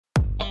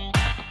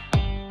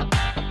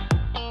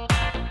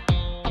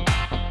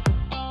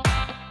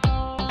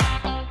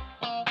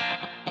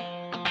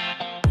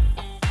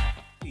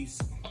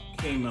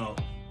came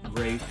out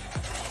great.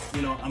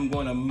 You know, I'm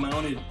going to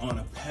mount it on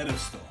a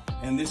pedestal.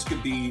 And this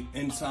could be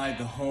inside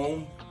the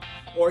home,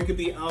 or it could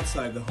be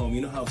outside the home.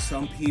 You know how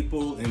some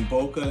people in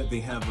Boca, they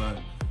have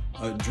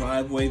a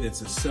driveway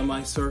that's a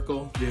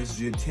semicircle? There's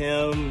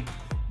Jitem,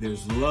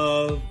 there's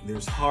love,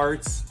 there's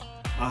hearts,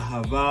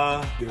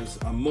 ahava, there's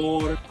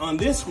amor. On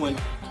this one,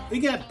 they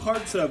got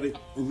parts of it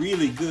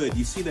really good.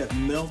 You see that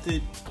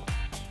melted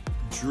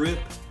drip,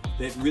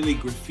 that really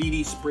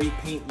graffiti spray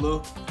paint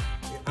look?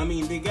 I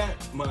mean, they got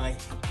my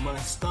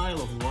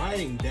style of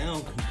writing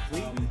down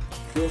completely.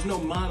 There was no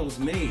models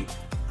made.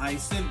 I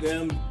sent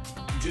them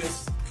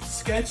just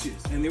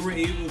sketches, and they were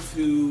able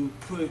to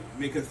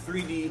make a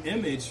 3D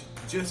image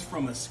just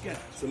from a sketch.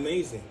 It's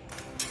amazing.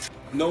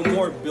 No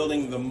more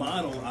building the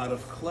model out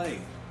of clay.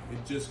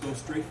 It just goes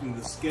straight from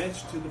the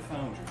sketch to the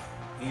foundry.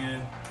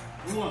 And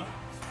it's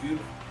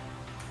beautiful.